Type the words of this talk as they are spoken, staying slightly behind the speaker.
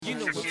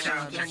check it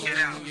out, check it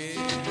out.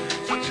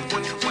 1 2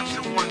 1 2 1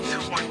 2 1 2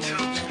 1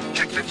 2.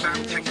 Check this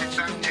out, check this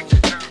out, check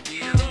this out.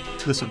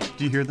 Yeah. Listen,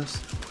 do you hear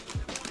this?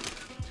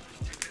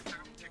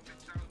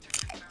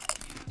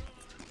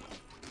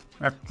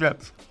 That's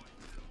chips.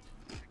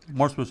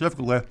 More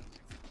specifically,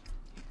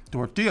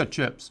 tortilla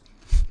chips.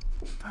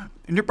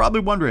 And you're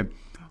probably wondering,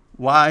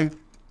 why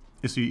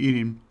is he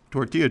eating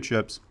tortilla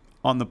chips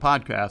on the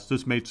podcast?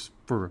 This makes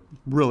for a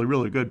really,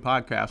 really good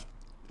podcast.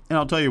 And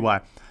I'll tell you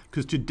why.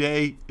 Because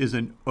today is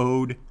an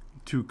ode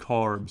to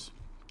carbs.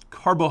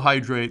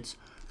 Carbohydrates,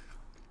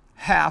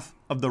 half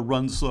of the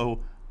Run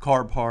Slow,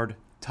 Carb Hard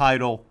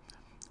title.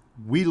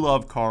 We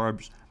love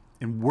carbs,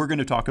 and we're going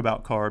to talk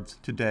about carbs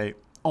today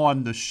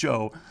on the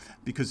show.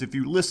 Because if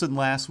you listened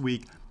last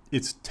week,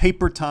 it's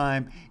taper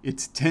time.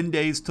 It's 10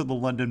 days to the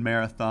London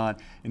Marathon,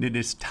 and it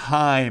is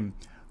time,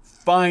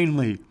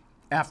 finally,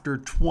 after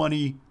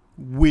 20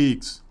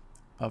 weeks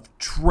of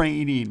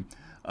training,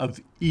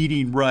 of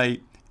eating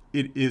right,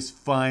 it is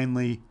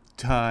finally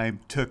time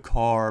to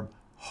carb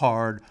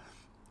hard.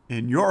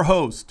 And your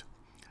host,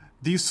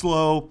 the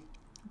slow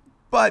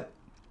but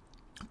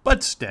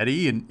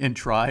steady and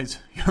tries,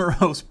 your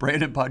host,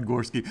 Brandon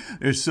Podgorski,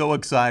 is so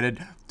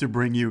excited to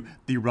bring you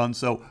the Run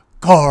So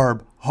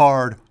Carb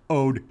Hard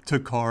Ode to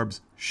Carbs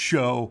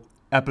show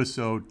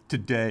episode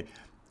today.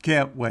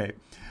 Can't wait.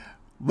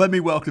 Let me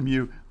welcome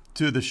you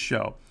to the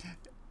show.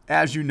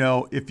 As you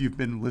know, if you've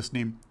been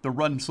listening, the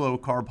Run Slow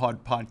Carb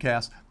Hard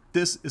podcast,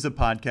 this is a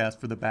podcast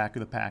for the back of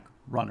the pack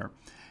runner.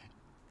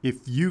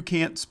 If you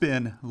can't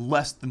spend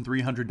less than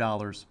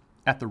 $300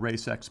 at the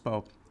Race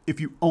Expo, if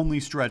you only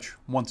stretch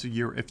once a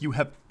year, if you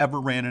have ever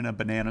ran in a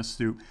banana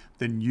suit,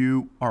 then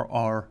you are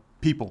our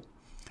people.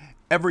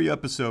 Every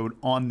episode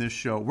on this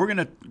show, we're going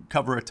to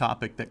cover a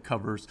topic that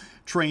covers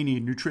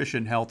training,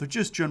 nutrition, health, or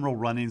just general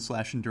running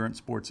 / endurance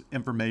sports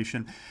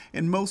information.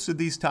 And most of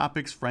these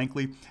topics,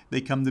 frankly,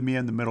 they come to me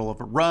in the middle of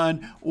a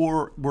run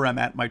or where I'm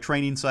at my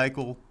training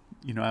cycle.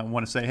 You know, I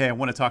want to say, hey, I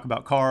want to talk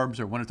about carbs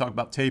or I want to talk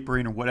about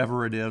tapering or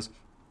whatever it is.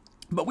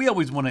 But we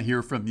always want to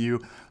hear from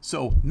you.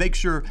 So make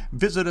sure,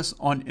 visit us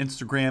on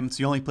Instagram. It's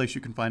the only place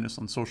you can find us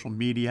on social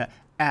media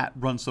at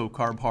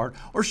RunSoCarbHard,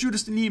 or shoot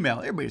us an email.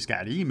 Everybody's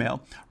got an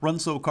email,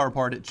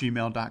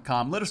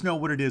 runsoCarbHard@gmail.com. Let us know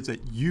what it is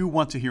that you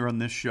want to hear on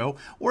this show,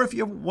 or if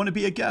you want to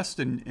be a guest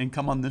and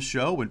come on this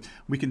show and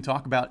we can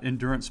talk about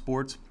endurance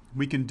sports,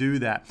 we can do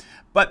that.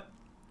 But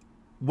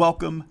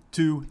welcome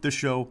to the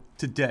show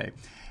today.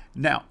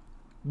 Now,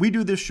 we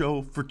do this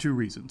show for two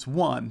reasons.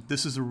 One,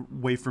 this is a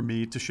way for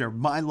me to share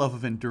my love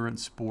of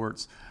endurance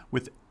sports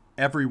with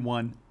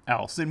everyone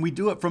else. And we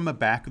do it from a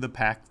back of the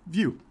pack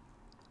view.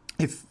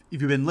 If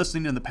you've been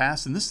listening in the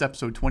past, and this is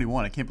episode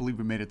 21, I can't believe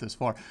we made it this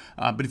far.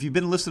 But if you've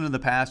been listening in the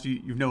past,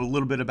 you know a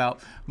little bit about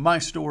my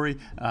story.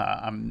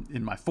 I'm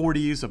in my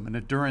 40s. I'm an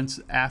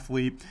endurance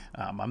athlete.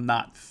 I'm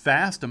not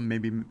fast. I'm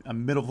maybe a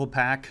middle of the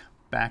pack,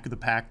 back of the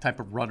pack type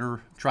of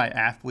runner,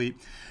 triathlete.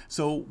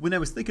 So when I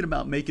was thinking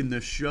about making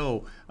this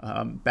show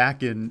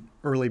back in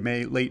early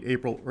May, late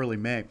April, early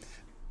May,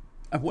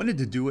 I wanted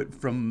to do it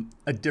from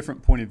a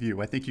different point of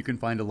view. I think you can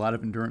find a lot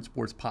of endurance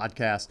sports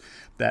podcasts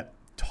that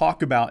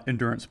talk about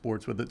endurance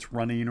sports, whether it's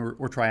running or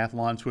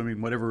triathlon, swimming,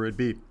 whatever it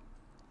be,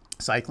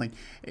 cycling,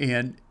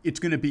 and it's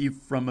going to be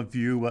from a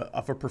view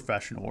of a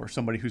professional or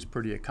somebody who's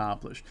pretty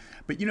accomplished.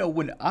 But you know,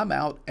 when I'm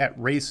out at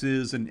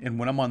races and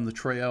when I'm on the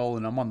trail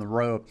and I'm on the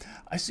road,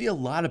 I see a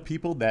lot of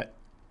people that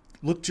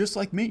look just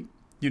like me.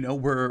 You know,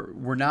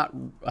 we're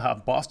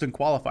not Boston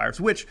qualifiers,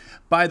 which,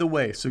 by the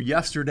way, so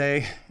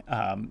yesterday,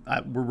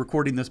 we're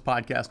recording this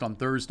podcast on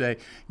Thursday.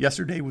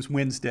 Yesterday was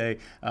Wednesday.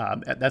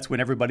 That's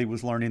when everybody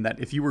was learning that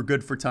if you were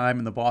good for time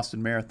in the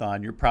Boston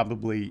Marathon, you're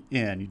probably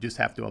in. You just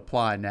have to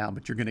apply now,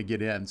 but you're going to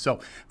get in. So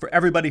for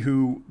everybody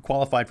who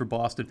qualified for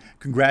Boston,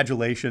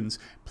 congratulations.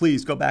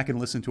 Please go back and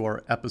listen to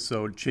our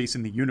episode,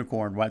 Chasing the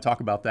Unicorn, where I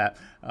talk about that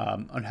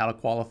on how to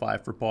qualify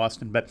for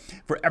Boston. But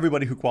for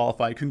everybody who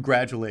qualified,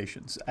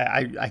 congratulations.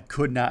 I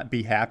could not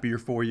be happier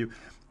for you.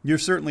 You're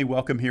certainly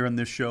welcome here on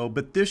this show,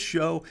 but this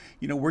show,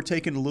 you know, we're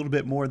taking a little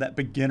bit more of that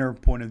beginner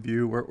point of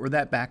view or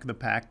that back of the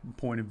pack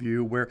point of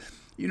view where,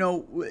 you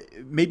know,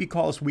 maybe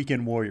call us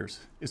weekend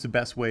warriors is the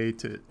best way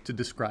to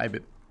describe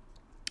it.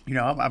 You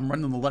know, I'm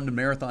running the London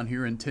Marathon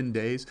here in 10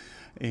 days,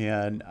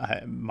 and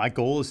my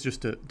goal is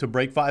just to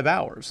break 5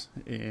 hours,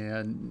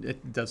 and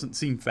it doesn't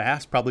seem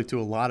fast probably to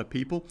a lot of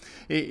people.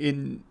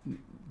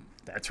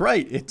 That's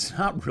right. It's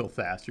not real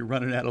fast. You're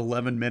running at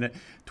 11-minute,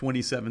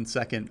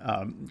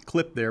 27-second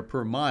clip there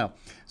per mile.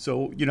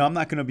 So, you know, I'm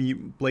not going to be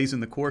blazing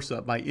the course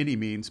up by any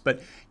means.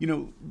 But, you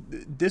know,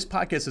 this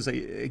podcast is,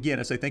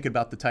 as I think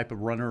about the type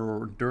of runner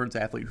or endurance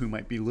athlete who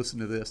might be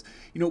listening to this,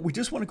 you know, we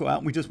just want to go out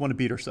and we just want to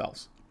beat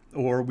ourselves.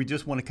 Or we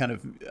just want to kind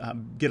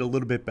of get a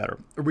little bit better.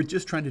 Or we're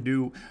just trying to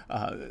do,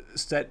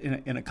 set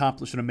and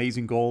accomplish an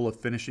amazing goal of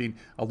finishing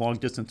a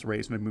long-distance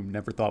race. Maybe we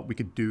never thought we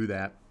could do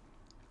that.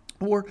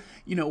 Or,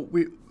 you know,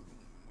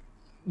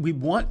 we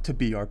want to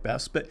be our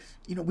best, but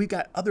we've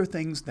got other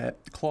things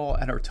that claw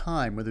at our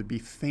time, whether it be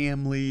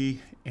family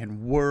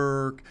and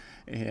work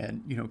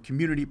and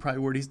community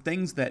priorities,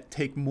 things that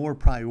take more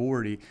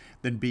priority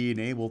than being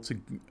able to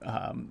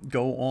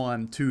go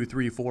on 2,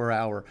 3, 4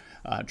 hour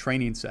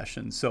training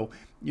sessions. So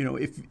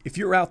if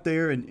you're out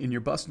there and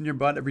you're busting your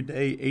butt every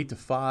day 8 to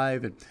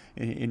 5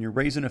 and you're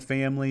raising a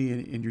family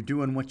and you're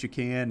doing what you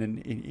can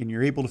and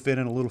you're able to fit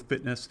in a little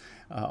fitness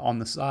on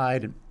the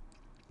side, and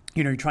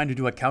you're trying to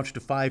do a couch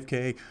to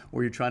 5K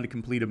or you're trying to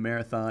complete a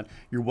marathon,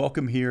 you're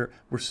welcome here.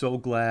 We're so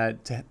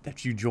glad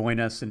that you join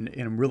us, and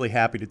I'm really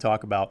happy to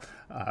talk about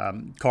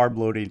carb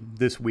loading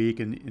this week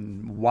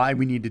and why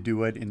we need to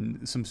do it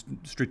and some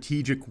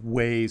strategic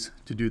ways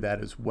to do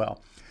that as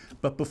well.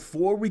 But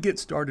before we get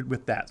started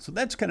with that, so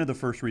that's kind of the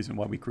first reason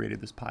why we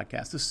created this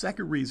podcast. The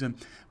second reason,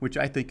 which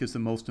I think is the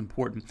most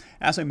important,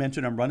 as I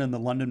mentioned, I'm running the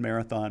London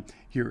Marathon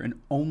here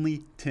in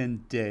only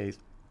 10 days.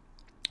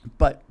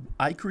 But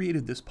I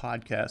created this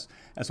podcast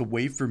as a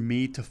way for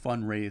me to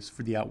fundraise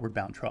for the Outward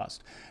Bound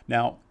Trust.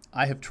 Now,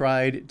 I have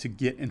tried to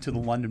get into the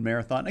London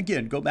Marathon.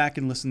 Again, go back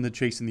and listen to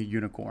Chasing the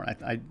Unicorn.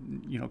 I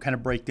kind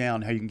of break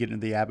down how you can get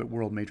into the Abbott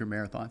World Major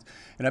Marathons.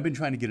 And I've been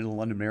trying to get into the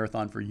London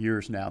Marathon for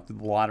years now through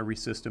the lottery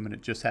system, and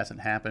it just hasn't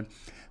happened.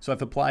 So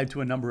I've applied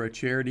to a number of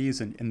charities,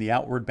 and the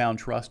Outward Bound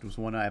Trust was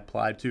one I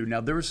applied to.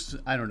 Now, there's,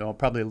 I don't know,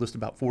 probably a list of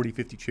about 40,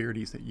 50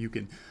 charities that you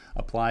can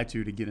apply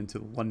to get into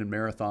the London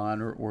Marathon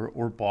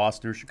or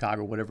Boston or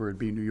Chicago, whatever it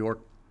be, New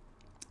York,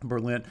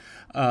 Berlin.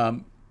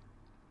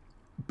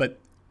 But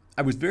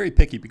I was very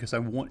picky because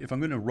if I'm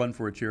going to run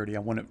for a charity, I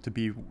want it to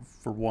be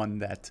for one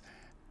that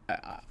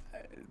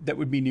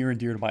would be near and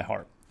dear to my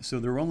heart. So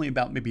there were only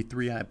about maybe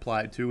 3 I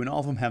applied to, and all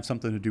of them have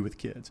something to do with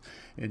kids.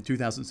 In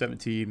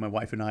 2017, my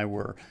wife and I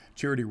were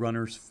charity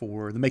runners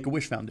for the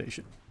Make-A-Wish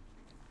Foundation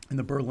in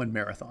the Berlin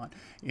Marathon.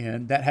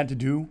 And that had to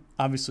do,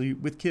 obviously,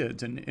 with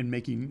kids and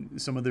making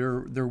some of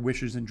their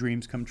wishes and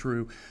dreams come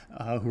true,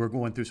 who are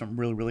going through some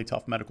really, really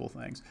tough medical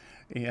things.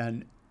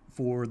 And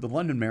for the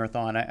London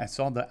Marathon, I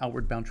saw the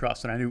Outward Bound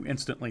Trust, and I knew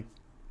instantly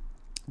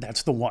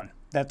that's the one.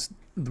 That's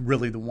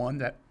really the one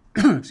that,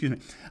 excuse me,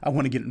 I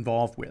want to get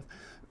involved with.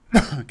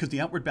 Because the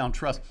Outward Bound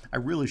Trust, I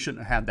really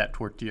shouldn't have had that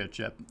tortilla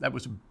chip. That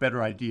was a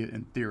better idea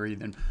in theory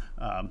than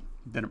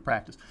in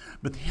practice.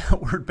 But the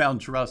Outward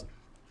Bound Trust,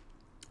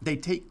 they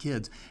take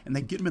kids and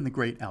they get them in the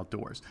great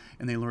outdoors,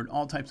 and they learn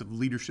all types of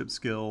leadership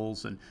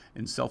skills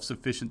and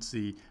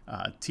self-sufficiency,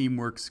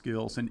 teamwork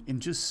skills, and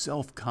just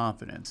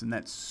self-confidence. And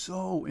that's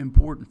so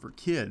important for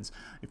kids.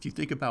 If you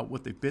think about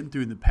what they've been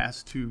through in the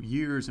past 2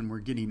 years, and we're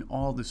getting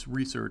all this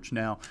research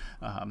now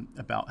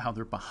about how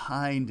they're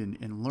behind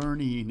in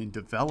learning and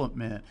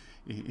development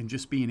and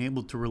just being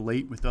able to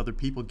relate with other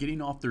people,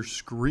 getting off their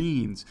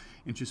screens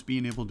and just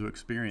being able to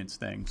experience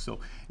things. So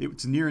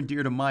it's near and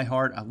dear to my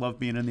heart. I love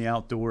being in the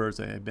outdoors.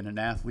 I've been an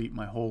athlete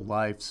my whole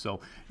life.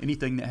 So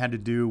anything that had to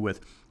do with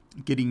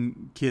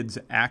getting kids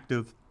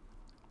active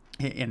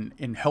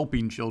and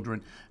helping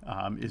children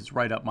is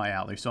right up my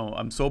alley. So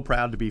I'm so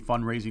proud to be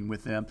fundraising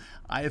with them.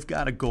 I have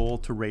got a goal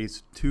to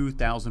raise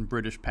 2,000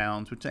 British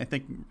pounds, which I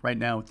think right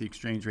now with the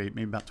exchange rate,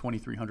 maybe about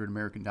 2,300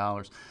 American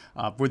dollars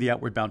for the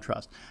Outward Bound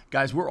Trust.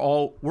 Guys, we're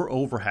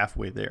over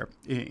halfway there,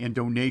 and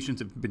donations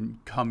have been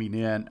coming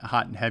in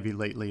hot and heavy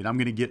lately, and I'm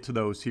going to get to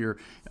those here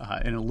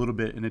in a little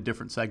bit in a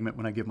different segment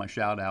when I give my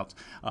shout outs.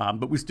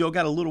 But we still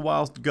got a little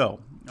while to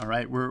go. All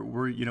right,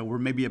 we're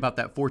maybe about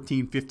that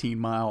 14, 15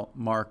 mile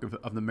mark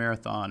of the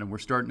marathon, and we're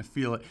starting to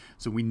feel it.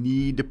 So we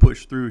need to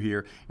push through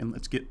here, and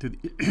let's get to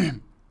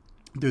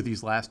through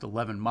these last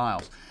 11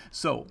 miles.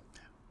 So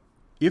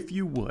if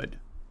you would,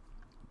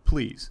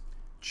 please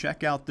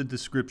check out the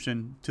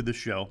description to the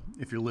show.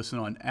 If you're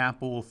listening on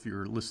Apple, if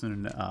you're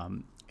listening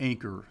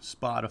Anchor,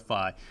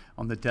 Spotify,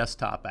 on the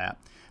desktop app,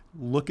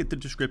 look at the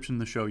description of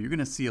the show. You're going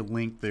to see a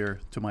link there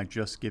to my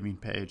Just Giving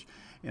page.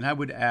 And I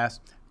would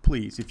ask,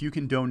 please, if you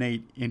can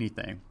donate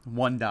anything,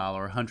 $1,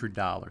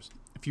 $100,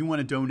 if you want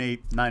to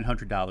donate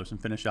 $900 and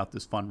finish out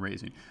this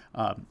fundraising,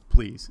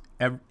 please,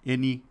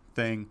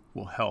 anything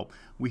will help.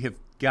 We have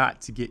got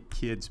to get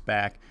kids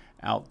back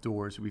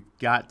outdoors. We've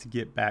got to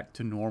get back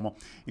to normal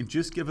and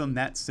just give them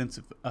that sense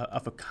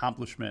of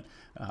accomplishment.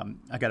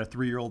 I got a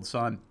 3-year-old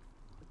son,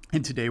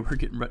 and today we're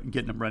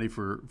getting him ready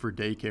for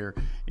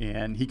daycare,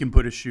 and he can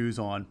put his shoes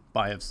on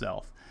by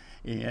himself.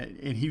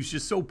 And he was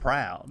just so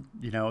proud,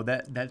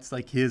 that's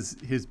like his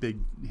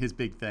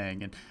big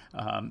thing. And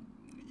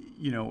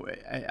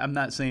I'm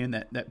not saying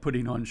that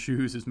putting on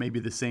shoes is maybe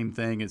the same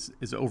thing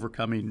as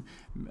overcoming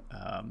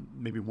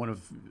maybe one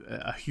of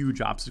a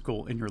huge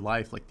obstacle in your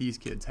life like these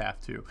kids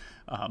have to.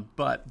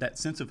 But that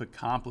sense of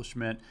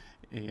accomplishment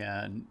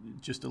and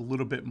just a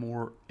little bit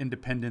more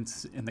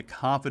independence and the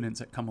confidence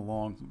that come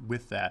along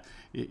with that,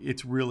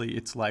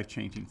 it's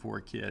life-changing for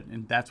a kid.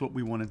 And that's what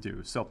we want to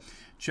do. So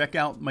check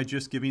out my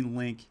Just Giving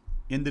link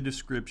in the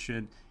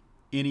description.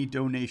 Any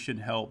donation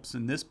helps,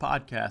 and this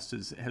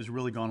podcast has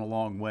really gone a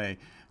long way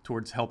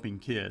towards helping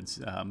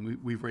kids.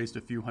 We've raised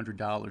a few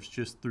 $100s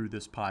just through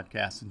this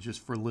podcast and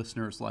just for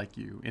listeners like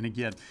you. And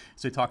again,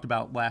 as I talked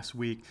about last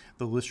week,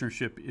 the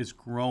listenership is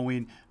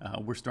growing.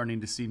 We're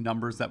starting to see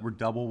numbers that were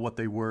double what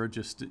they were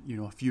just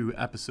a few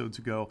episodes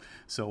ago.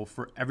 So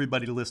for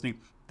everybody listening,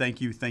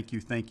 thank you, thank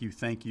you, thank you,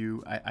 thank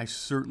you. I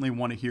certainly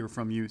want to hear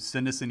from you.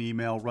 Send us an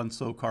email,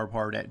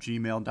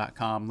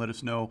 runslowcarbhard@gmail.com. Let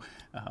us know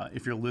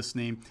if you're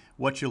listening,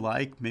 what you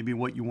like, maybe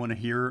what you want to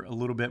hear a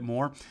little bit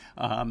more,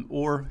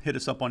 or hit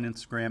us up on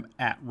Instagram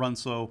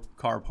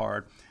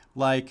 @runslowcarbhard.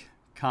 Like,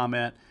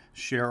 comment,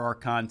 share our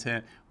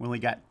content. We only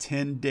got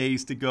 10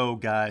 days to go,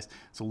 guys.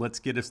 So let's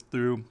get us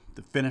through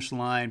the finish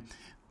line.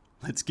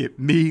 Let's get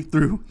me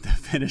through the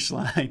finish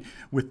line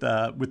with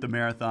the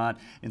marathon,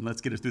 and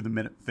let's get us through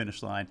the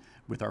finish line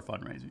with our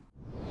fundraising.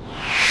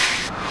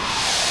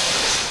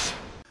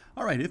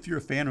 All right, if you're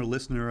a fan or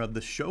listener of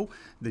the show,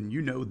 then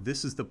you know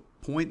this is the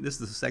point.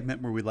 This is the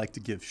segment where we like to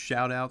give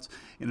shout outs.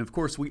 And of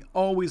course, we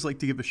always like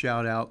to give a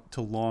shout out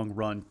to Long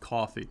Run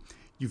Coffee.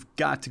 You've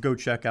got to go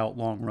check out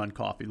Long Run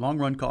Coffee,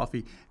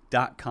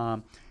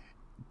 longruncoffee.com.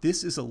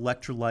 This is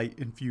electrolyte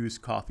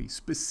infused coffee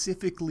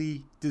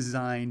specifically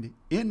designed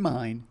in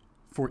mind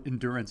for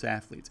endurance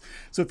athletes.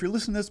 So if you're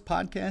listening to this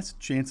podcast,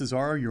 chances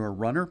are you're a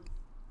runner,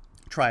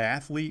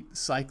 triathlete,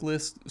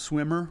 cyclist,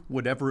 swimmer,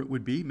 whatever it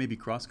would be, maybe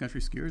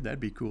cross-country skier. That'd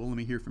be cool. Let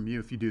me hear from you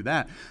if you do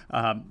that.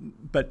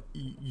 But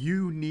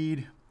you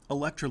need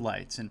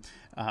electrolytes, and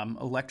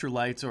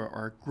electrolytes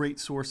are a great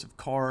source of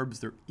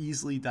carbs. They're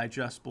easily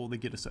digestible. They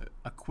get us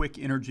a quick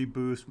energy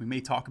boost. We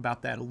may talk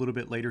about that a little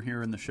bit later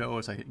here in the show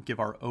as I give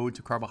our ode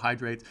to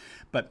carbohydrates.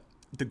 But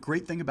the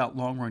great thing about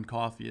Long Run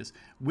Coffee is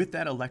with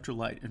that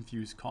electrolyte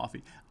infused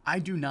coffee, I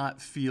do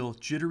not feel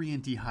jittery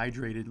and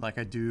dehydrated like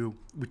I do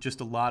with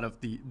just a lot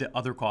of the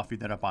other coffee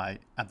that I buy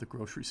at the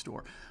grocery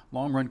store.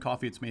 Long Run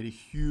Coffee, it's made a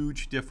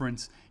huge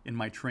difference in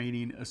my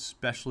training,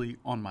 especially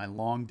on my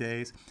long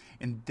days.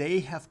 And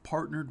they have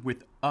partnered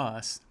with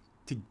us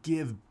to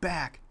give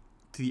back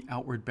to the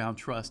Outward Bound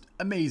Trust.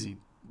 Amazing.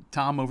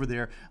 Tom over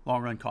there,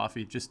 Long Run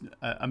Coffee, just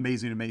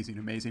amazing, amazing,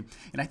 amazing.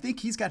 And I think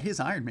he's got his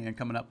Ironman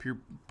coming up here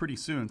pretty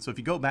soon. So if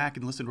you go back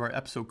and listen to our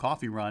episode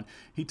Coffee Run,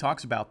 he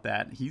talks about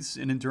that. He's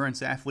an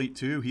endurance athlete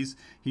too. He's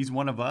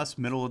one of us,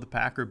 middle of the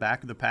packer,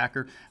 back of the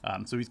packer.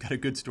 So he's got a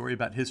good story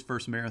about his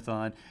first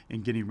marathon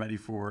and getting ready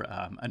for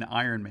an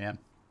Ironman.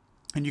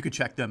 And you can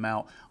check them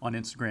out on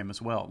Instagram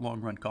as well, Long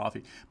Run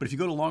Coffee. But if you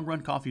go to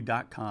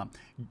longruncoffee.com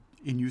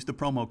and use the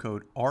promo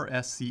code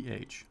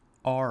RSCH,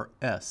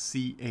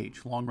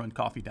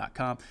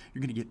 longruncoffee.com.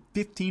 You're going to get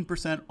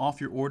 15% off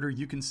your order.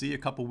 You can see a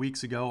couple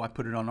weeks ago, I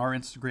put it on our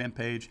Instagram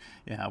page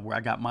where I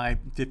got my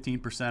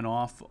 15%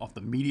 off the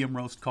medium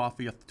roast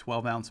coffee, off the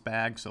 12-ounce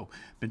bag. So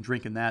been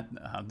drinking that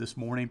this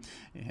morning,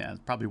 and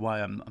it's probably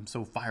why I'm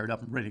so fired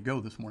up and ready to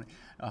go this morning.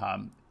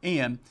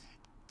 And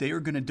they are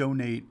going to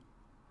donate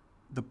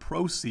the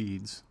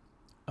proceeds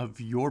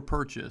of your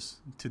purchase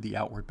to the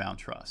Outward Bound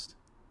Trust.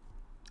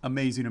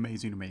 Amazing,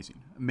 amazing, amazing.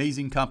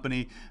 Amazing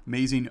company,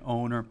 amazing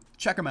owner.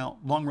 Check them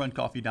out,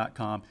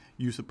 longruncoffee.com.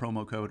 Use the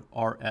promo code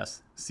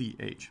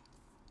RSCH.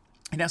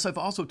 And as I've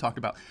also talked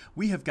about,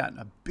 we have gotten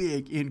a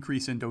big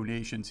increase in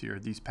donations here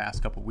these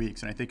past couple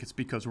weeks. And I think it's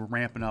because we're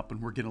ramping up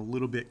and we're getting a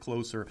little bit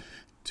closer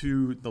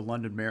to the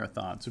London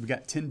Marathon. So we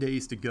got 10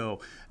 days to go.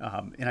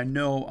 And I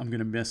know I'm going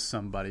to miss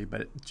somebody,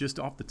 but just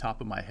off the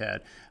top of my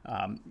head,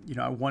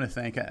 I want to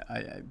thank,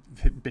 I've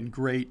been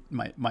great.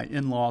 My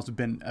in-laws have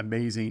been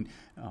amazing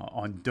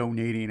on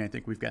donating. I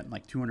think we've gotten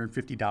like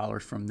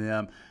 $250 from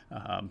them,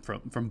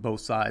 from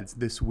both sides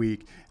this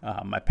week.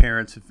 My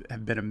parents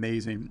have been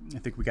amazing. I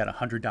think we got a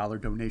 $100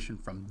 donation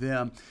from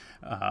them.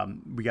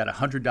 We got a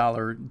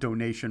 $100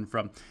 donation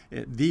from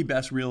the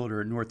best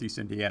realtor in Northeast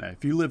Indiana.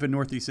 If you live in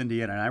Northeast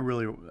Indiana, and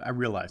I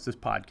realize this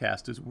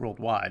podcast is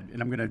worldwide,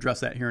 and I'm going to address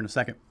that here in a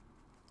second.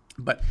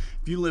 But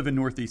if you live in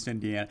Northeast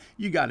Indiana,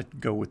 you got to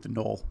go with the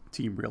Knoll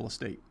Team Real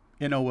Estate.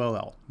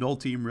 NOLL, Knoll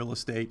Team Real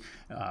Estate.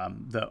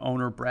 The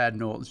owner, Brad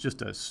Knoll, is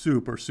just a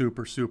super,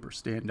 super, super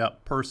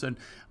stand-up person.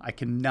 I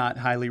cannot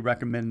highly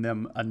recommend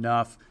them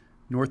enough.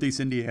 Northeast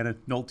Indiana,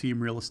 Knoll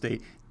Team Real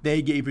Estate.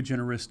 They gave a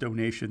generous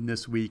donation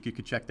this week. You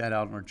can check that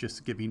out on our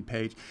Just Giving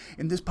page.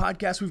 In this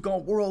podcast, we've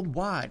gone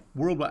worldwide.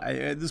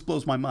 This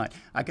blows my mind.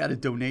 I got a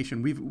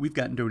donation. We've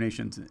gotten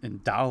donations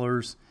in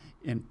dollars,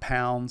 in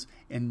pounds,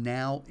 and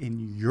now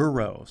in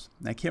euros.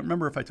 And I can't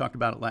remember if I talked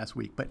about it last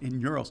week, but in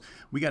euros,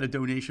 we got a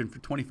donation for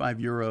 25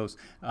 euros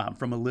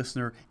from a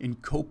listener in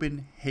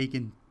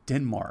Copenhagen,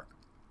 Denmark.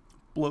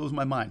 Blows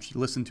my mind. She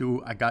listened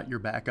to I Got Your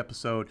Back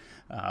episode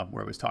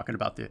where I was talking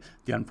about the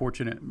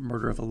unfortunate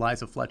murder of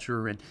Eliza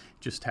Fletcher and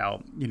just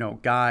how,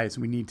 guys,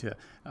 we need to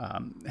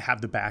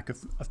have the back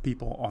of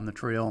people on the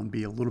trail and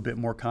be a little bit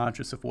more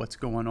conscious of what's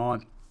going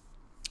on.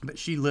 But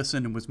she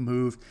listened and was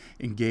moved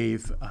and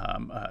gave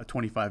a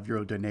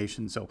 €25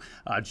 donation. So,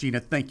 Gina,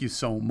 thank you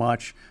so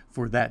much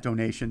for that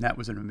donation. That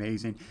was an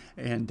amazing.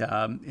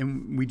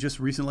 And we just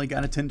recently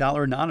got a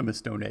 $10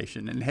 anonymous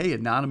donation. And hey,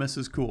 anonymous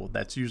is cool.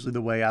 That's usually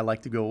the way I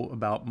like to go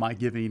about my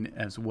giving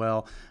as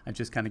well. I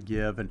just kind of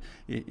give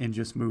and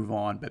just move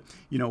on. But,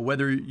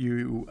 whether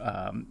you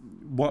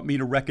want me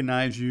to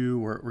recognize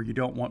you or you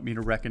don't want me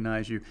to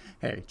recognize you,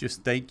 hey,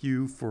 just thank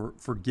you for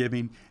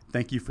giving.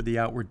 Thank you for the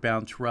Outward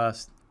Bound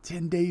Trust.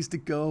 10 days to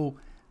go.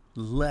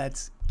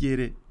 Let's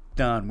get it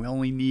done. We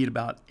only need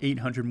about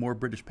 800 more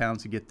British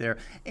pounds to get there.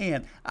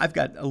 And I've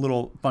got a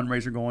little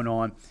fundraiser going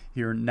on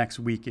here next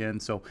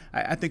weekend. So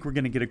I think we're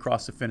going to get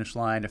across the finish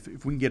line. If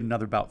we can get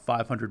another about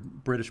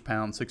 500 British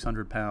pounds,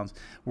 600 pounds,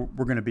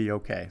 we're going to be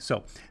okay.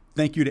 So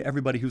thank you to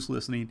everybody who's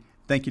listening.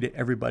 Thank you to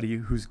everybody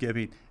who's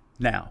giving.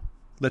 Now,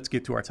 let's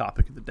get to our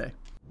topic of the day.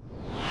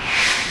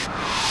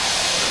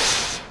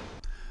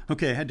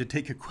 Okay, I had to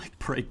take a quick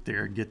break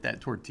there and get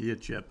that tortilla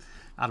chip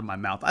out of my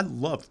mouth. I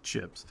love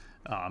chips,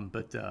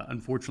 but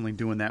unfortunately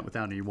doing that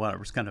without any water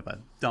was kind of a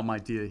dumb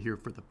idea here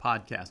for the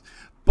podcast.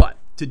 But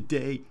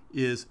today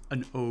is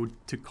an ode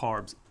to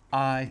carbs.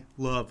 I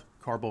love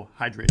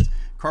carbohydrates.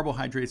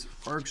 Carbohydrates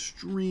are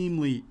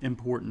extremely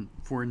important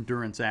for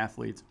endurance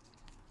athletes.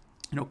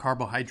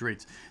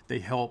 Carbohydrates, they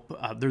help,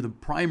 they're the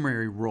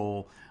primary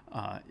role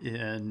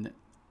in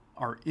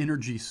our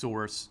energy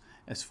source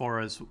as far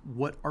as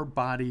what our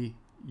body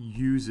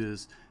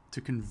uses to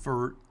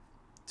convert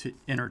to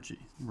energy,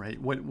 right?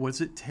 What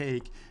does it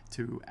take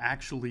to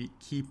actually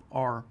keep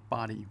our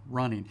body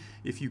running?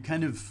 If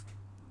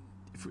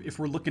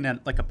we're looking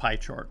at like a pie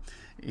chart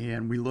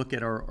and we look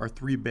at our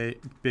three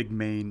big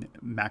main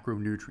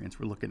macronutrients,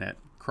 we're looking at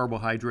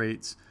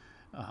carbohydrates,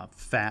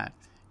 fat,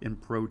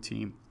 and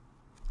protein.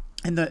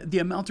 And the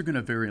amounts are going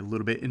to vary a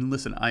little bit. And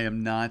listen, I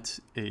am not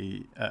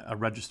a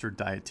registered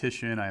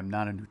dietitian. I am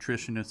not a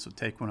nutritionist. So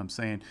take what I'm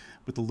saying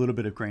with a little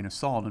bit of grain of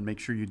salt and make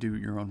sure you do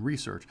your own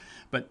research.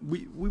 But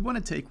we want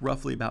to take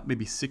roughly about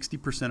maybe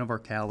 60% of our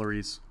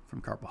calories from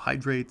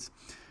carbohydrates,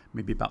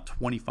 maybe about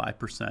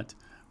 25%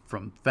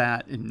 from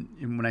fat. And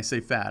when I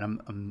say fat,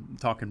 I'm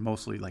talking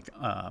mostly like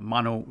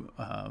mono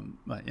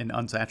and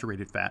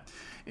unsaturated fat,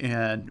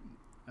 and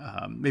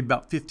maybe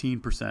about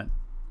 15%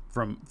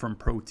 from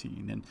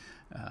protein. And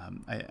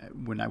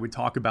when I would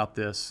talk about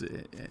this,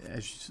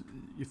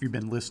 if you've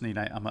been listening,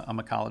 I'm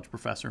a college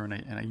professor, and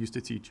I used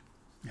to teach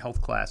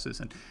health classes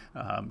and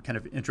kind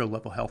of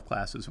intro-level health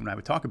classes. When I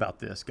would talk about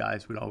this,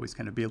 guys would always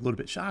kind of be a little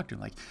bit shocked and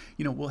like,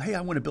 well, hey,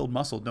 I want to build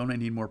muscle. Don't I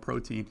need more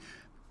protein?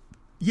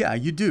 Yeah,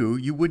 you do.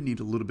 You would need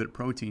a little bit of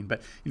protein,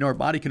 but our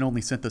body can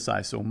only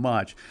synthesize so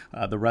much.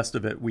 The rest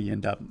of it, we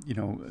end up,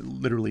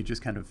 literally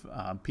just kind of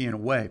peeing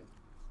away.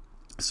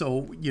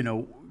 So,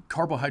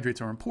 carbohydrates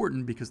are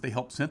important because they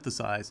help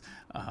synthesize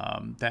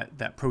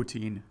that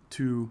protein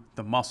to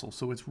the muscle.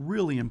 So it's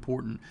really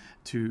important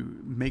to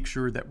make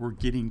sure that we're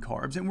getting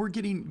carbs, and we're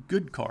getting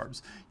good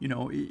carbs.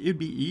 It'd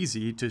be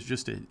easy to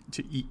just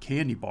to eat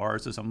candy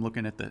bars. As I'm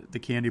looking at the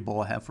candy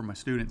bowl I have for my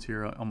students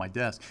here on my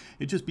desk,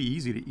 it'd just be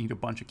easy to eat a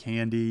bunch of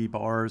candy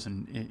bars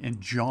and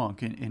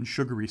junk and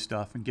sugary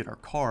stuff and get our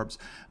carbs.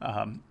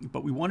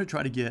 But we want to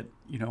try to get,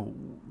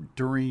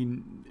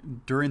 during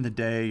the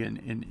day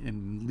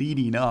and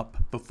leading up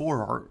before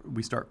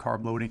we start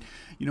carb loading,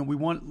 we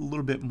want a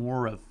little bit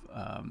more of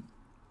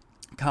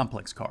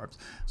complex carbs.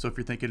 So if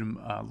you're thinking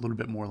a little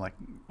bit more like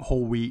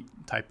whole wheat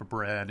type of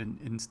bread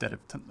instead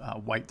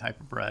of white type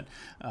of bread,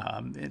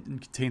 it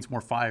contains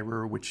more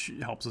fiber, which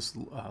helps us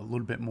a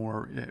little bit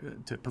more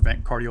to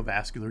prevent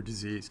cardiovascular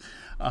disease.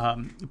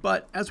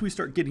 But as we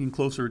start getting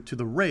closer to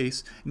the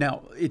race,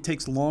 now it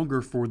takes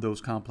longer for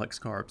those complex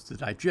carbs to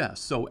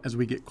digest. So as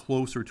we get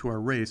closer to our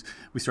race,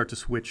 we start to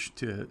switch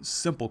to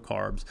simple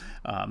carbs.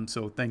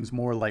 So things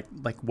more like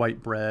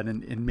white bread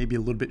and maybe a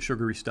little bit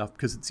sugary stuff,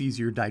 because it's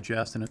easier to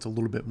digest and it's a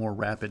little bit more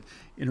rapid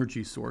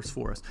energy source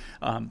for us.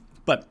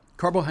 But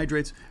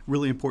carbohydrates,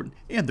 really important,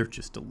 and they're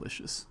just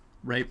delicious,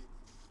 right?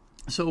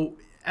 So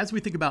as we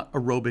think about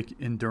aerobic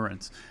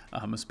endurance,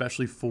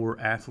 especially for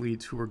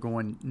athletes who are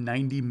going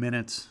 90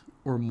 minutes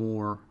or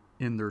more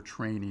in their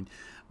training,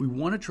 we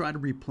want to try to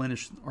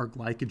replenish our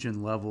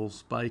glycogen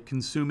levels by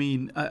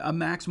consuming a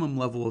maximum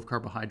level of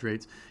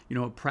carbohydrates,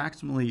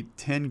 approximately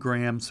 10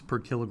 grams per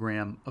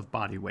kilogram of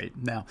body weight.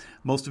 Now,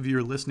 most of you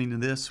are listening to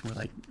this, we're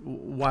like,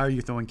 why are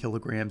you throwing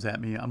kilograms at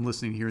me? I'm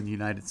listening here in the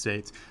United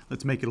States.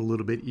 Let's make it a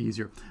little bit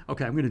easier.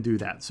 Okay, I'm going to do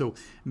that. So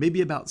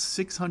maybe about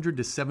 600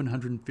 to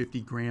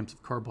 750 grams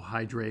of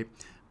carbohydrate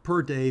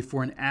per day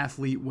for an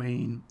athlete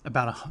weighing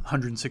about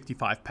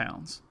 165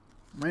 pounds,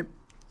 right?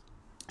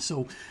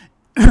 So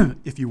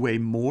if you weigh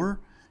more,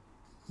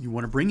 you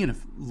want to bring in a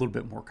little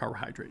bit more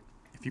carbohydrate.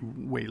 If you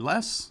weigh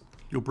less,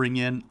 you'll bring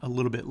in a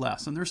little bit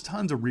less. And there's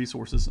tons of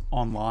resources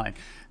online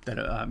that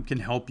can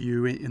help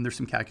you. And there's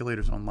some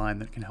calculators online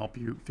that can help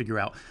you figure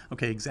out,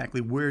 okay,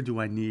 exactly where do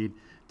I need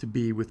to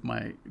be with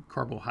my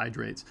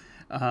carbohydrates.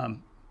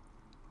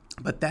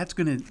 But that's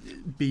going to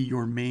be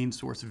your main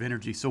source of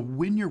energy. So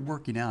when you're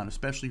working out,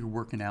 especially you're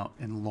working out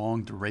in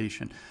long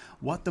duration,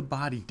 what the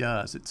body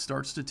does, it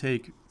starts to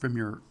take from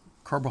your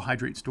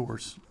carbohydrate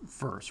stores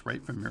first,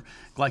 right? From your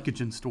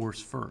glycogen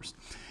stores first.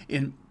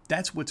 And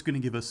that's what's going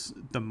to give us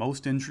the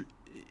most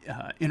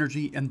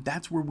energy, and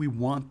that's where we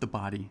want the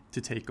body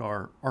to take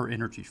our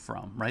energy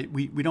from, right?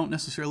 We don't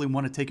necessarily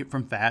want to take it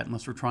from fat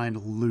unless we're trying to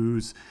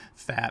lose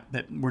fat.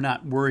 That we're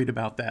not worried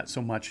about that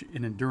so much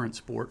in endurance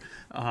sport,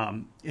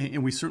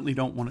 and we certainly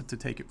don't want it to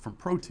take it from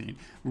protein.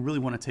 We really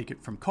want to take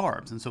it from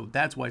carbs, and so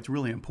that's why it's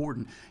really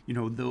important.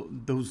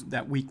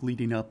 That week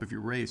leading up of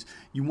your race,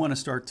 you want to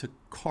start to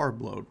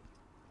carb load.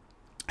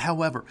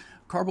 However,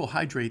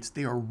 carbohydrates,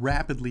 they are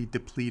rapidly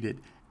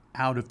depleted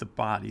out of the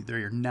body.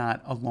 They are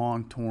not a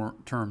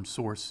long-term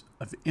source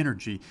of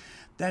energy.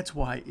 That's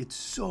why it's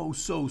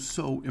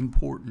so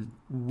important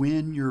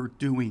when you're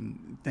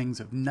doing things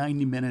of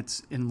 90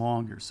 minutes and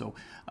longer. So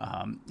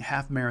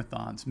half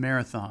marathons,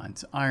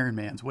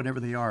 Ironmans,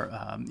 whatever they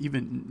are,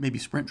 even maybe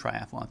sprint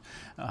triathlons,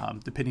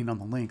 depending on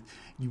the length,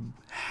 you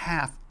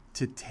have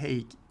to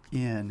take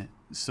in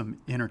some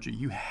energy.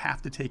 You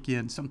have to take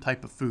in some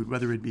type of food,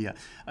 whether it be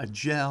a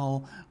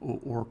gel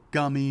or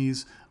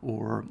gummies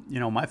or,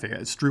 my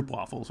favorite, Stroop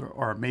waffles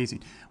are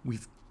amazing.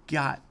 We've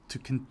got to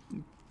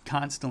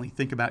constantly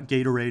think about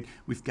Gatorade.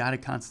 We've got to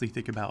constantly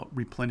think about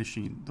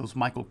replenishing those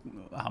muscle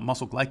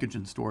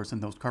glycogen stores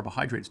and those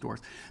carbohydrate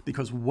stores,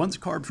 because once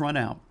carbs run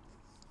out,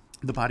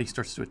 the body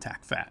starts to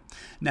attack fat.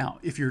 Now,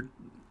 if you're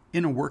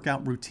in a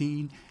workout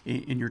routine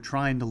and you're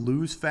trying to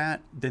lose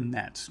fat, then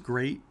that's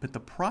great. But the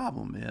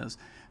problem is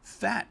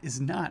fat is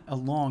not a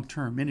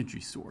long-term energy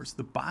source.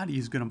 The body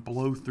is going to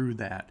blow through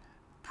that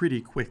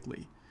pretty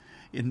quickly.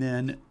 And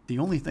then the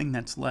only thing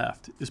that's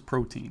left is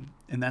protein.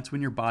 And that's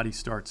when your body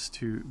starts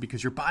to,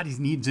 because your body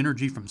needs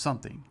energy from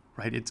something,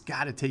 right? It's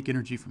got to take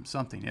energy from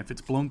something. If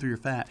it's blown through your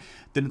fat,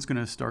 then it's going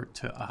to start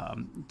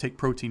to take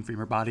protein from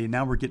your body. And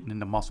now we're getting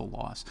into muscle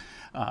loss.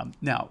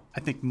 Now, I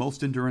think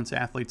most endurance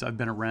athletes I've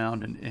been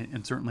around,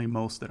 and certainly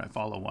most that I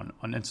follow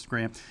on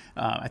Instagram,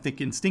 I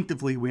think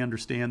instinctively we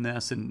understand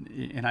this,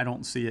 and I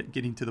don't see it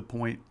getting to the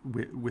point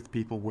with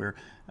people where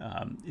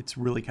it's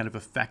really kind of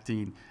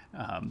affecting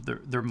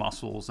their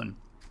muscles and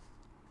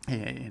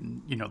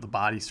the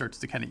body starts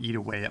to kind of eat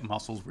away at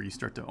muscles where you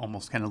start to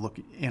almost kind of look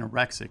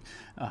anorexic.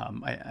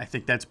 I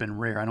think that's been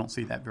rare. I don't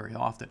see that very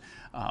often.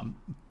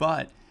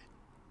 But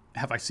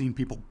have I seen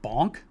people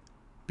bonk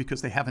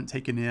because they haven't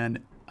taken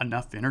in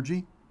enough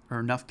energy or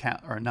enough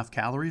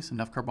calories,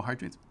 enough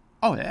carbohydrates?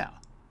 Oh yeah,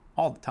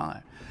 all the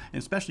time.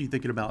 And especially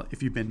thinking about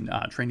if you've been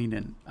training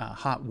in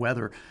hot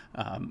weather.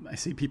 I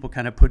see people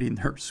kind of putting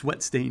their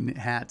sweat stain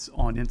hats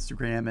on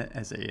Instagram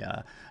as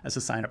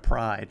a sign of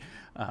pride.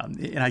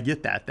 And I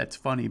get that. That's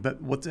funny.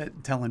 But what's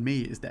that telling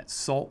me is that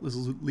salt is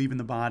leaving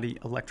the body,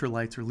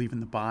 electrolytes are leaving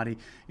the body,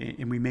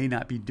 and we may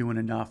not be doing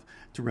enough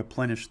to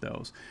replenish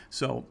those.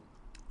 So,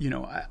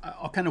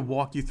 I'll kind of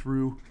walk you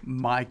through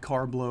my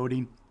carb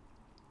loading.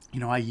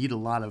 I eat a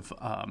lot of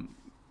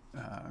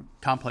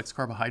complex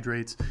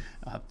carbohydrates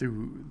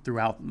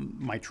throughout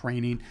my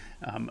training,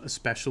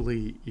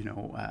 especially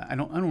I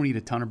don't eat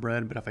a ton of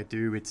bread, but if I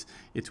do,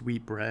 it's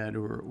wheat bread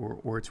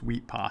or it's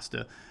wheat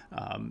pasta.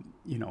 A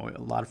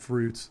lot of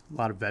fruits, a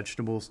lot of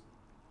vegetables,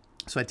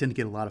 so I tend to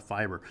get a lot of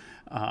fiber.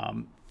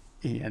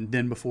 And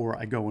then before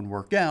I go and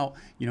work out,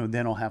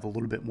 then I'll have a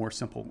little bit more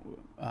simple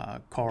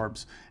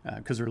carbs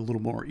because they're a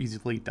little more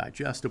easily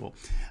digestible.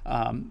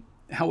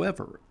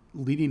 However,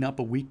 leading up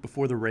a week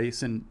before the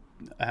race, and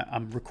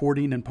I'm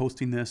recording and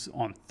posting this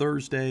on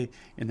Thursday,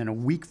 and then a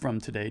week from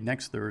today,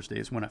 next Thursday,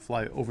 is when I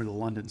fly over to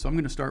London. So I'm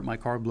going to start my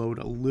carb load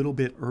a little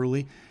bit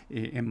early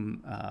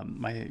in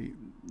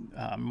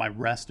my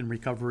rest and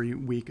recovery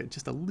week,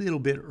 just a little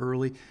bit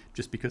early,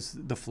 just because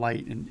the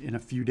flight in a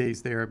few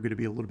days there, I'm going to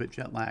be a little bit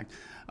jet lagged.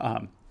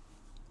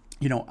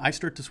 I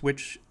start to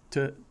switch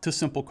to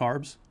simple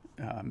carbs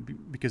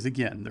because,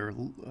 again, they're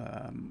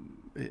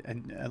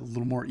a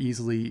little more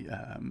easily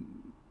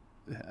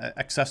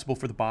accessible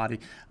for the body,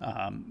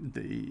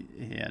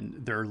 and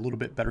they're a little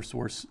bit better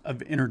source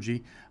of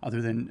energy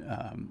other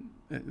than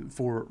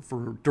for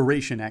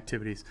duration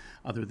activities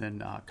other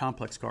than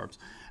complex carbs.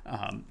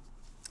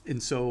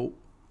 And so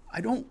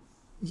I don't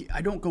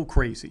go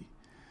crazy,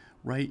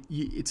 right?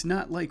 It's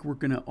not like we're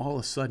going to all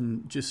of a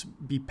sudden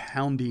just be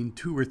pounding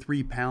 2 or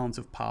 3 pounds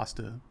of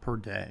pasta per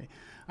day.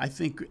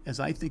 As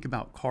I think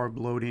about carb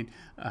loading,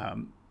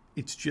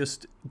 it's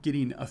just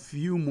getting a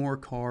few more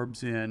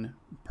carbs in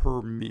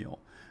per meal.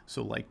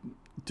 So like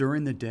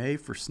during the day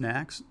for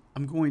snacks,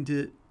 I'm going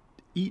to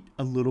eat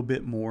a little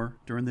bit more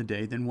during the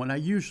day than what I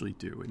usually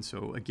do. And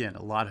so again,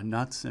 a lot of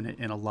nuts and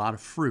a lot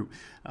of fruit.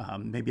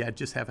 Maybe I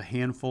just have a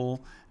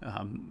handful,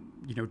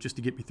 just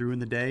to get me through in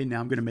the day. Now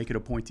I'm going to make it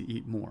a point to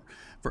eat more.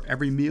 For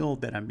every meal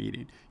that I'm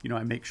eating,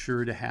 I make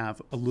sure to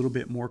have a little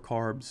bit more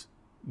carbs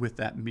with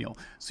that meal.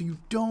 So you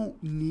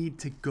don't need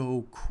to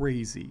go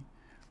crazy,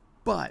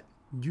 but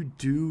you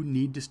do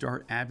need to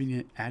start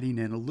adding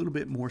in a little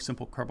bit more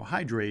simple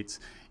carbohydrates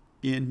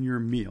in your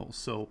meals.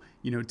 So,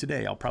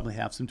 today I'll probably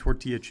have some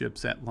tortilla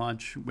chips at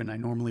lunch when I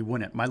normally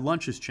wouldn't. My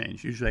lunch has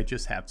changed. Usually I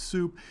just have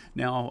soup.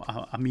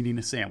 Now I'm eating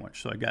a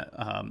sandwich. So I got,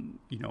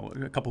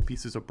 a couple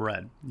pieces of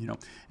bread.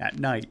 At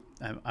night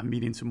I'm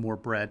eating some more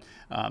bread.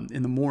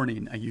 In the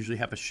morning I usually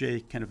have a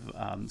shake, kind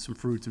of some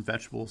fruits and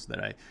vegetables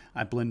that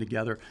I blend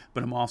together.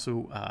 But I'm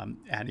also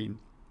adding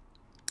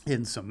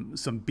in some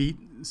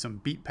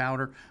beet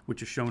powder,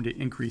 which is shown to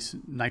increase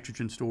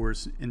nitrogen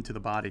stores into the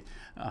body,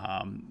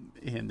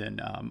 and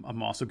then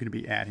I'm also going to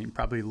be adding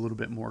probably a little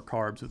bit more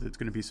carbs. If it's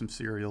going to be some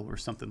cereal or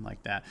something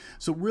like that.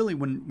 So really,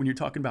 when you're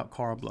talking about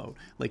carb load,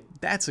 like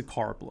that's a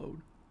carb load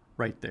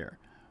right there.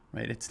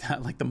 Right, it's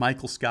not like the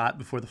Michael Scott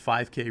before the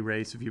 5K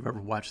race. If you've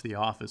ever watched The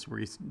Office, where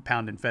he's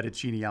pounding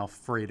fettuccine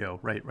alfredo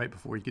right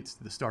before he gets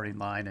to the starting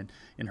line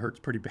and hurts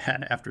pretty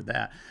bad after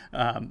that.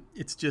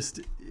 It's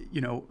just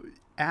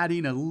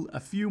adding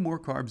a few more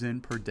carbs in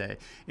per day,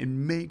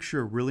 and make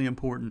sure, really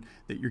important,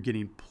 that you're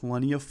getting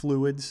plenty of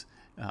fluids.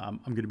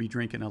 I'm going to be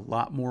drinking a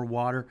lot more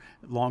water.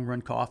 Long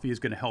run coffee is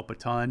going to help a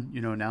ton.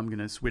 Now I'm going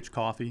to switch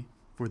coffee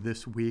for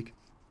this week.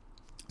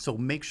 So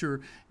make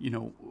sure,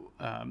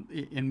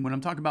 and when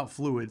I'm talking about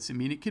fluids, I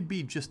mean, it could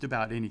be just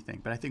about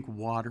anything, but I think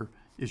water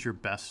is your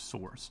best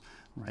source,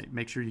 right?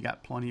 Make sure you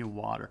got plenty of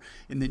water.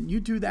 And then you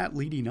do that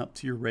leading up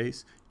to your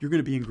race, you're going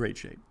to be in great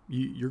shape.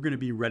 You're going to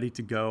be ready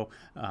to go.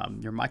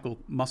 Your muscle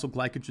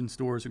glycogen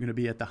stores are going to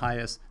be at the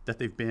highest that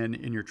they've been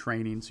in your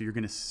training. So you're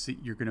going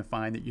to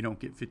find that you don't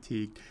get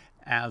fatigued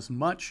as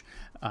much.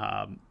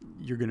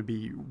 You're going to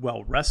be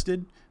well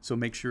rested. So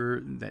make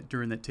sure that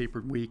during that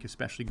tapered week,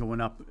 especially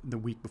going up the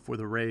week before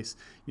the race,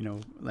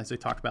 as I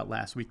talked about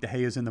last week, the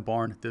hay is in the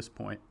barn at this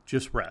point.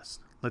 Just rest.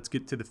 Let's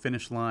get to the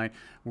finish line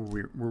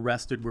where we're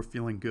rested, we're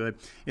feeling good.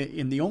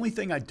 And the only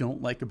thing I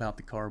don't like about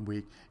the carb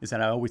week is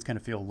that I always kind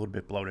of feel a little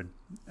bit bloated.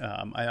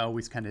 I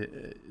always kind of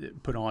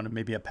put on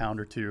maybe a pound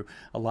or two.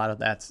 A lot of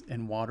that's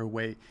in water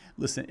weight.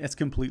 Listen, it's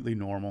completely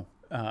normal.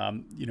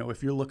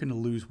 If you're looking to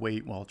lose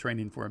weight while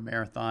training for a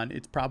marathon,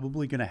 it's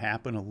probably going to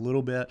happen a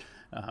little bit.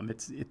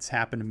 It's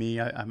happened to me.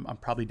 I'm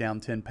probably down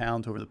 10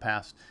 pounds over the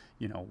past,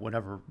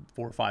 4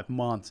 or 5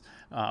 months.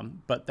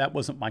 But that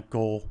wasn't my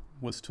goal,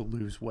 was to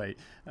lose weight.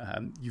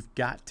 You've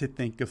got to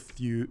think of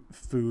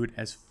food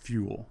as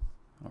fuel.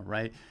 All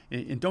right.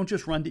 And don't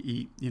just run to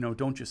eat,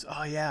 don't just,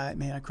 oh yeah,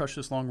 man, I crushed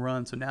this long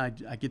run, so now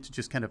I get to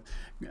just kind of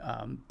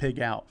pig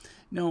out.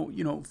 No,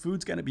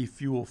 food's got to be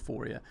fuel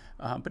for you.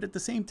 But at the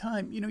same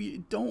time,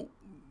 you don't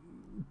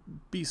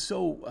be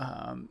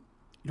so,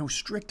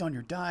 strict on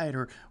your diet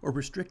or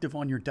restrictive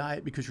on your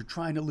diet because you're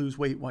trying to lose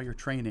weight while you're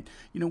training.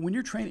 When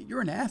you're training,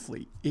 you're an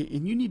athlete,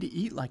 and you need to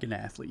eat like an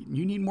athlete.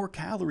 You need more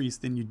calories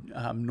than you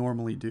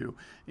normally do.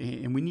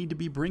 And we need to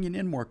be bringing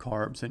in more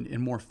carbs and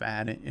more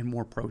fat and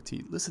more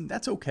protein. Listen,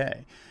 that's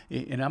okay.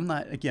 And I'm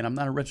not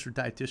a registered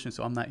dietitian,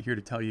 so I'm not here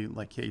to tell you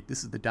like, hey,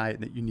 this is the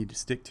diet that you need to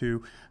stick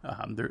to.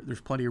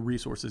 There's plenty of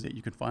resources that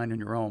you can find on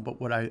your own.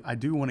 But what I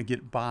do want to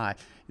get by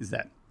is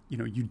that,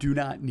 you do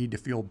not need to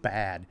feel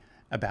bad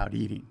about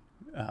eating.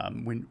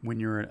 When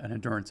you're an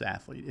endurance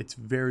athlete, it's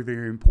very,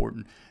 very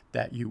important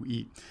that you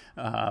eat.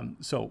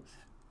 So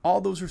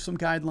all those are some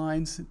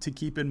guidelines to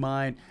keep in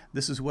mind.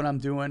 This is what I'm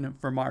doing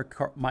for my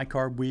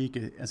carb week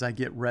as I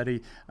get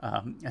ready.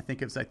 I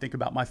think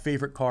about my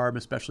favorite carb,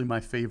 especially my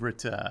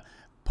favorite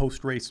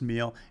post-race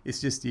meal. It's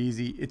just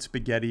easy. It's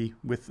spaghetti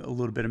with a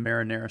little bit of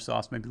marinara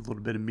sauce, maybe a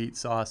little bit of meat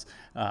sauce,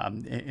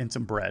 and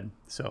some bread.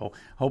 So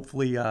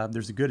hopefully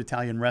there's a good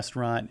Italian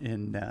restaurant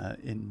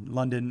in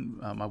London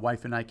my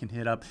wife and I can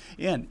hit up.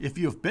 And if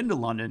you have been to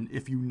London,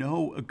 if you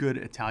know a good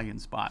Italian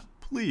spot,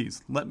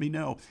 please let me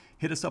know.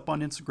 Hit us up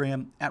on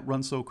Instagram at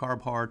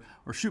runsocarbhard,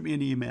 or shoot me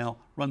an email,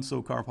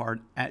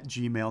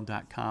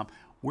 runsocarbhard@gmail.com.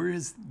 Where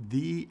is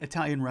the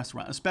Italian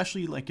restaurant,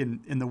 especially like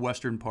in the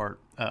western part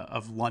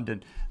of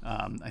London?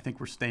 I think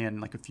we're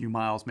staying like a few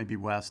miles maybe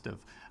west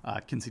of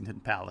Kensington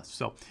Palace.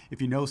 So if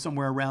you know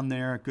somewhere around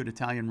there, a good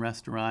Italian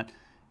restaurant,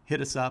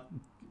 hit us up,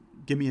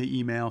 give me an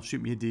email,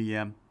 shoot me a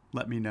DM,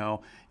 let me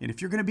know. And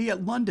if you're going to be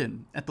at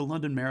London, at the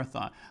London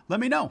Marathon, let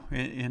me know.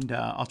 And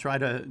I'll try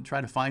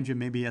to find you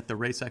maybe at the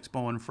Race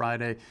Expo on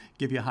Friday,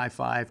 give you a high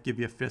five, give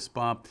you a fist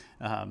bump,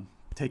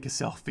 take a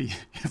selfie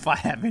if I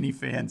have any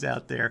fans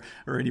out there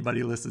or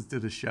anybody listens to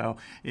the show,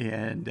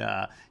 and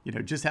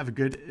just have a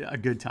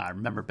good time.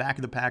 Remember, back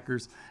of the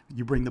Packers,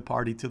 you bring the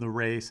party to the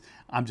race.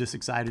 I'm just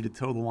excited to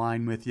toe the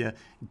line with you,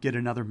 get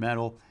another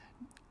medal,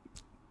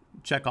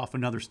 check off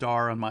another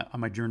star on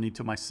my journey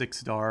to my 6th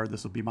star.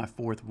 This will be my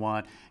 4th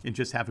one, and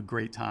just have a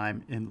great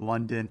time in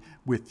London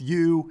with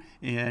you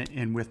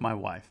and with my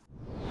wife.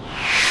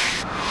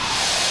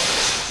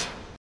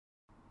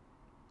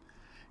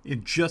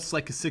 And just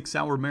like a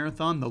 6-hour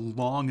marathon, the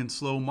long and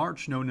slow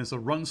march known as a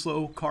Run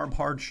Slow, Carb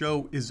Hard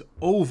show is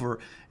over.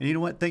 And you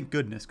know what? Thank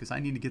goodness, because I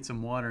need to get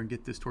some water and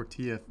get this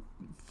tortilla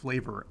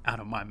flavor out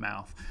of my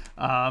mouth.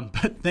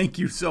 But thank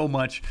you so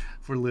much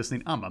for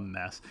listening. I'm a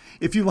mess.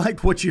 If you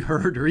liked what you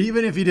heard, or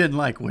even if you didn't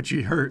like what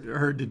you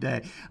heard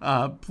today,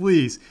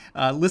 please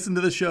listen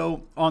to the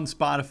show on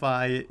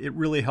Spotify. It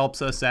really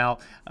helps us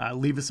out.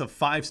 Leave us a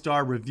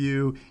 5-star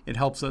review. It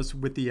helps us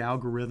with the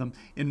algorithm.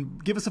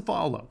 And give us a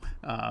follow.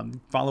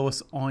 Follow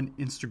us on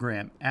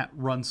Instagram at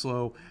Run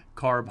Slow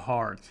Carb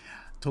Hard.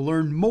 To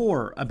learn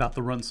more about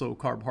the Run Slow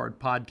Carb Hard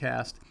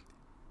podcast,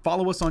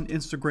 follow us on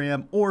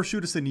Instagram or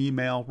shoot us an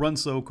email,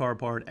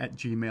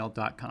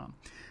 runslowcarbhard@gmail.com.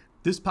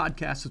 This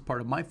podcast is part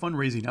of my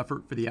fundraising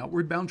effort for the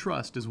Outward Bound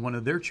Trust as one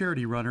of their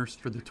charity runners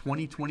for the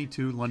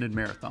 2022 London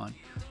Marathon.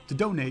 To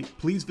donate,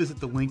 please visit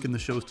the link in the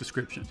show's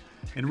description.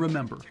 And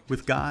remember,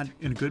 with God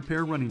and a good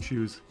pair of running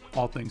shoes,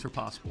 all things are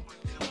possible.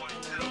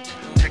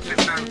 Check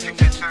this out, check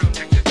this out,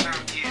 check this out.